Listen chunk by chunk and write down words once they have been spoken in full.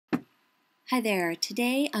Hi there.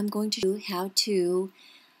 Today I'm going to show you how to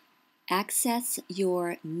access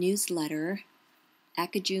your newsletter,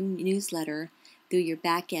 Acajoom newsletter, through your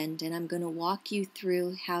back end, and I'm going to walk you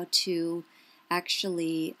through how to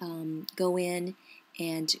actually go in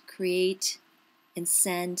and create and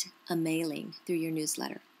send a mailing through your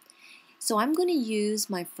newsletter. So I'm going to use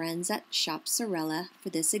my friends at Shop Sorella for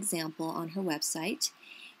this example on her website.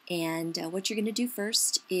 And what you're going to do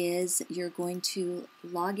first is you're going to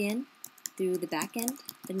log in through the backend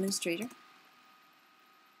administrator.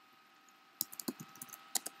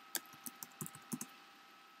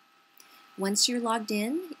 Once you're logged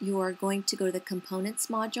in, you are going to go to the Components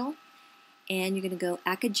module, and you're going to go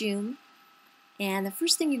Acajoom. And the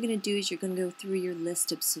first thing you're going to do is you're going to go through your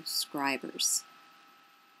list of subscribers.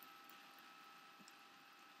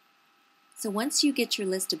 So once you get your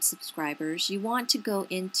list of subscribers, you want to go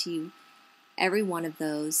into every one of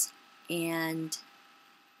those and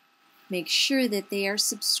make sure that they are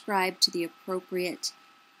subscribed to the appropriate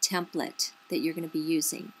template that you're going to be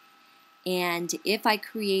using. And if I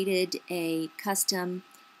created a custom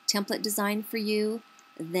template design for you,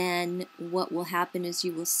 then what will happen is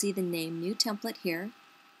you will see the name New Template here,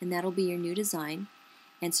 and that'll be your new design.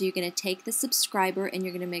 And so you're going to take the subscriber and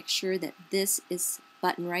you're going to make sure that this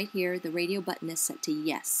button right here, the radio button, is set to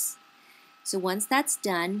yes. So once that's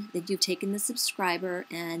done, then you've taken the subscriber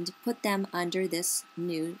and put them under this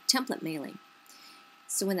new template mailing.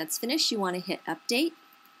 So when that's finished, you want to hit Update.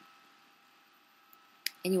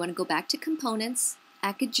 And you want to go back to Components,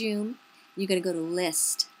 Acajoom. You're going to go to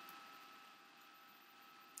List.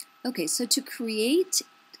 Okay, so to create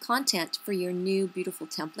content for your new beautiful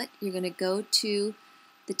template, you're going to go to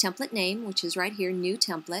the template name, which is right here, New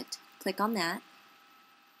Template. Click on that.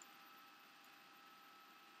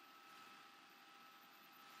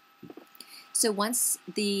 So once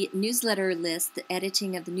the newsletter list, the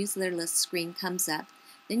editing of the newsletter list screen comes up,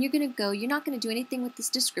 then you're going to go, you're not going to do anything with this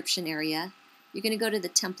description area. You're going to go to the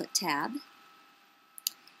Template tab,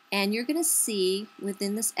 and you're going to see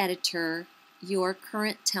within this editor your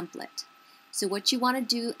current template. So what you want to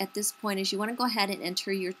do at this point is you want to go ahead and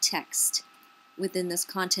enter your text within this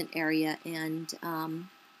content area and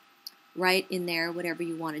write in there whatever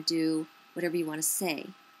you want to do, whatever you want to say.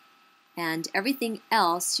 And everything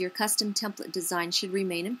else, your custom template design, should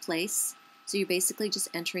remain in place. So you're basically just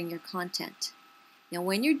entering your content. Now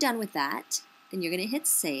when you're done with that, then you're going to hit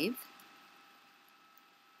Save.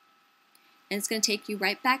 And it's going to take you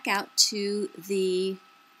right back out to the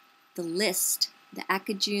list, the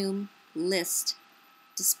Acajoom list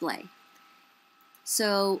display.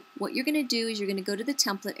 So what you're going to do is you're going to go to the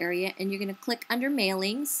template area and you're going to click under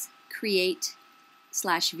Mailings,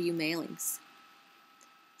 Create/View Mailings.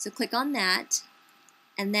 So click on that,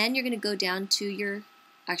 and then you're going to go down to your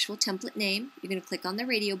actual template name. You're going to click on the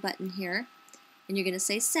radio button here, and you're going to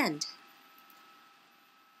say Send.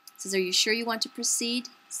 It says, are you sure you want to proceed?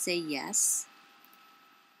 Say yes.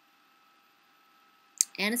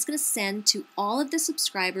 And it's going to send to all of the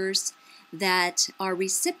subscribers that are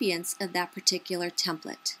recipients of that particular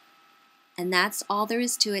template. And that's all there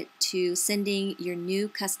is to it, to sending your new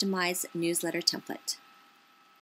customized newsletter template.